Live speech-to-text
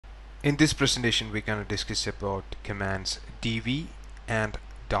In this presentation we're going to discuss about commands dv and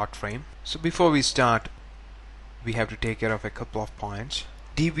 .frame. So before we start, we have to take care of a couple of points.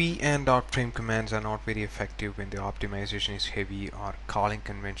 dv and .frame commands are not very effective when the optimization is heavy or calling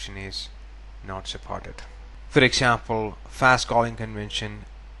convention is not supported. For example, fast calling convention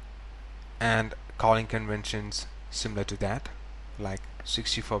and calling conventions similar to that, like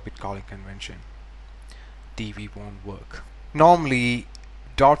 64-bit calling convention, dv won't work. Normally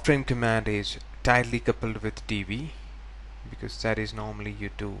 .frame command is tightly coupled with dv because that is normally you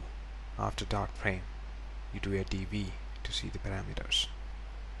do after .frame. You do a dv to see the parameters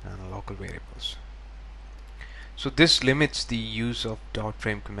and local variables. So this limits the use of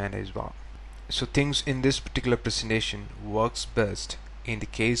 .frame command as well. So things in this particular presentation works best in the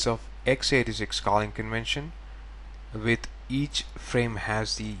case of x86 calling convention with each frame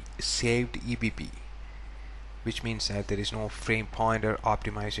has the saved EBP, which means that there is no frame pointer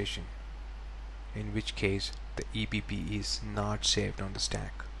optimization, in which case the EBP is not saved on the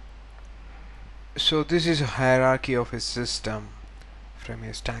stack. So this is a hierarchy of a system from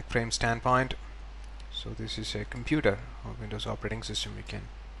a stack frame standpoint. So this is a computer or Windows operating system. You can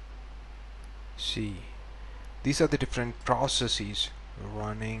see these are the different processes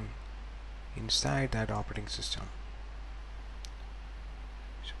running inside that operating system.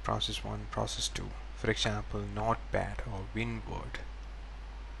 So process 1, process 2, for example Notepad or Windbg,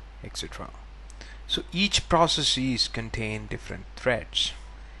 etc. So each processes contain different threads.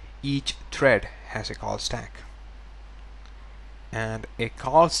 Each thread has a call stack, and a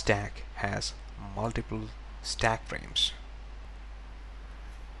call stack has multiple stack frames.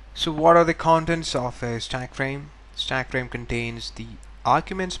 So what are the contents of a stack frame? Stack frame contains the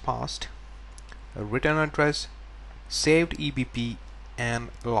arguments passed, a return address, saved EBP, and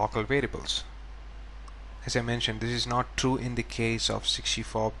local variables. As I mentioned, this is not true in the case of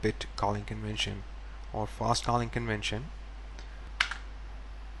 64-bit calling convention or fast calling convention.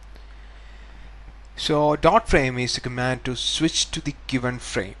 So .frame is the command to switch to the given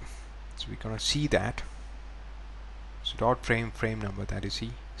frame. So we're going to see that. So .frame frame number, that is the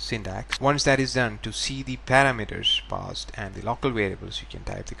syntax. Once that is done, to see the parameters passed and the local variables, you can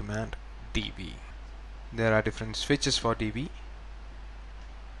type the command dv. There are different switches for dv.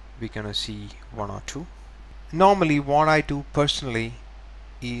 We're going to see one or two. Normally what I do personally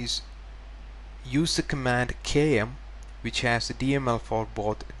is use the command km, which has the DML for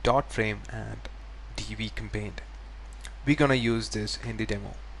both .frame and dv combined. We're gonna use this in the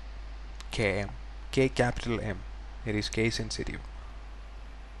demo. km, K capital M, it is case sensitive.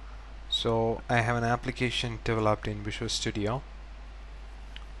 So I have an application developed in Visual Studio.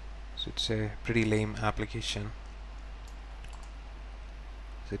 So it's a pretty lame application.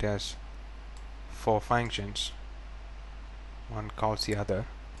 So it has 4 functions, one calls the other.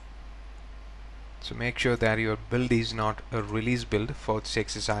 So make sure that your build is not a release build for this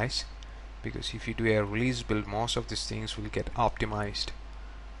exercise, because if you do a release build, most of these things will get optimized.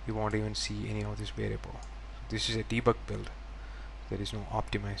 You won't even see any of this variable. This is a debug build. There is no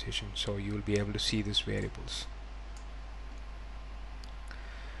optimization, so you will be able to see these variables.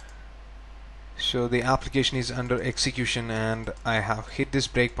 So the application is under execution and I have hit this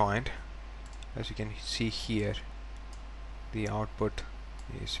breakpoint. As you can see here, the output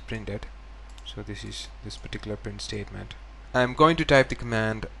is printed. So this is this particular print statement. I'm going to type the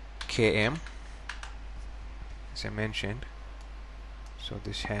command km, as I mentioned. So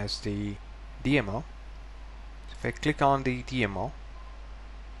this has the DML. So if I click on the DML,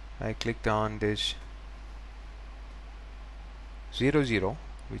 I clicked on this 00,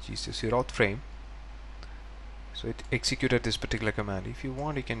 which is the 0th frame. So it executed this particular command. If you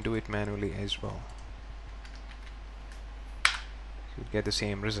want, you can do it manually as well. You'll get the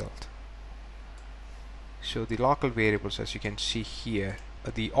same result. So the local variables, as you can see here,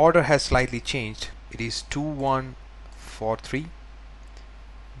 the order has slightly changed. It is 2143,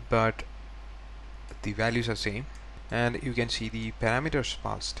 but the values are same, and you can see the parameters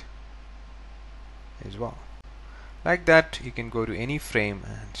passed as well. Like that, you can go to any frame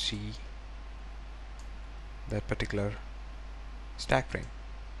and see that particular stack frame.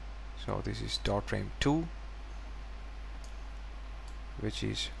 So this is .frame 2, which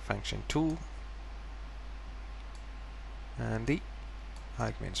is function 2, and the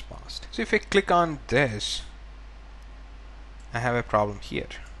arguments passed. So if I click on this, I have a problem here.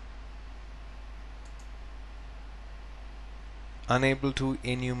 Unable to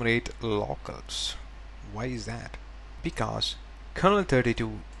enumerate locals. Why is that? Because kernel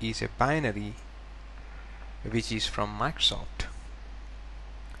 32 is a binary which is from Microsoft.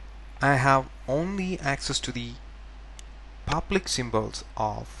 I have only access to the public symbols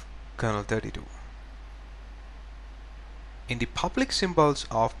of kernel 32. In the public symbols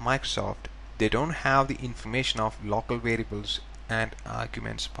of Microsoft, they don't have the information of local variables and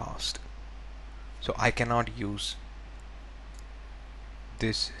arguments passed. So I cannot use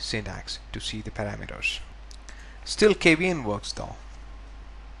this syntax to see the parameters. Still KVN works though.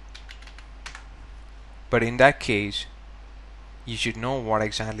 But in that case, you should know what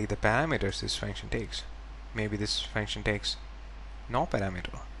exactly the parameters this function takes. Maybe this function takes no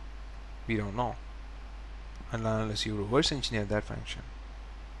parameter. We don't know unless you reverse engineer that function.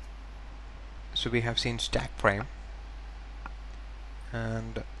 So we have seen Stackframe,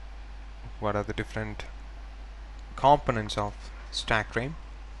 and what are the different components of Stackframe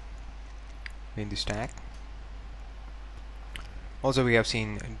in the stack. Also we have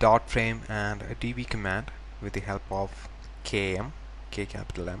seen .frame and a dv command with the help of km, K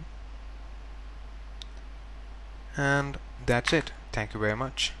capital M. And that's it. Thank you very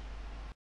much.